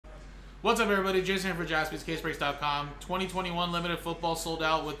What's up, everybody? Jason here for jaspyscasebreaks.com. 2021 limited football sold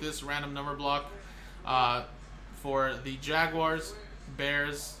out with this random number block for the Jaguars,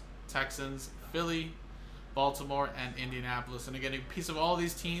 Bears, Texans, Philly, Baltimore, and Indianapolis. And again, a piece of all of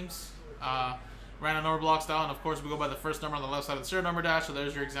these teams, random number block style. And of course, we go by the first number on the left side of the serial number dash. So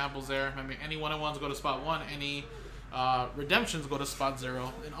there's your examples there. I mean, any one-on-ones go to spot 1. Any redemptions go to spot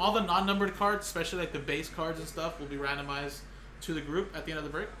 0. And all the non-numbered cards, especially like the base cards and stuff, will be randomized to the group at the end of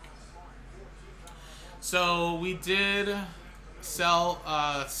the break. So we did sell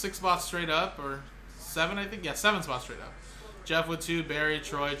 6 spots straight up, or 7, I think. Yeah, 7 spots straight up. Jeff with 2, Barry,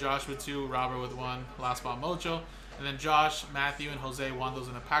 Troy, Josh with 2, Robert with 1, last spot Mocho, and then Josh, Matthew, and Jose won those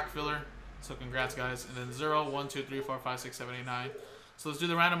in a pack filler. So congrats, guys. And then 0, 1, 2, 3, 4, 5, 6, 7, 8, 9. So let's do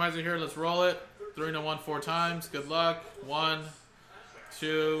the randomizer here. Let's roll it. 3 to 1 4 times. Good luck. 1,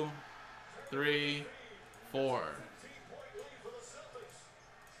 2, 3, 4.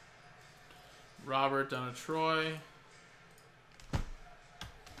 Robert done a Troy.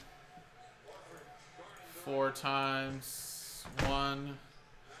 4 times. 1,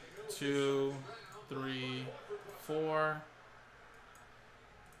 2, 3, 4.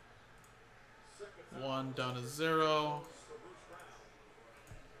 1 done a 0.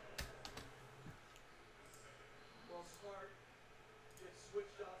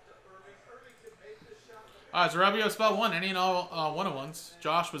 Alright, so Robbie with spot 1, any and all one-on-ones.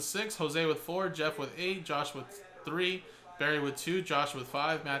 Josh with 6, Jose with 4, Jeff with 8, Josh with 3, Barry with 2, Josh with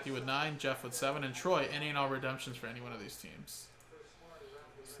 5, Matthew with 9, Jeff with 7, and Troy, any and all redemptions for any one of these teams.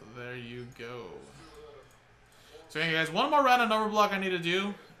 So there you go. So anyway, guys, one more round of number block I need to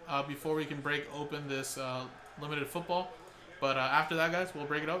do before we can break open this limited football. But after that, guys, we'll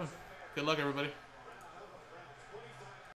break it open. Good luck, everybody.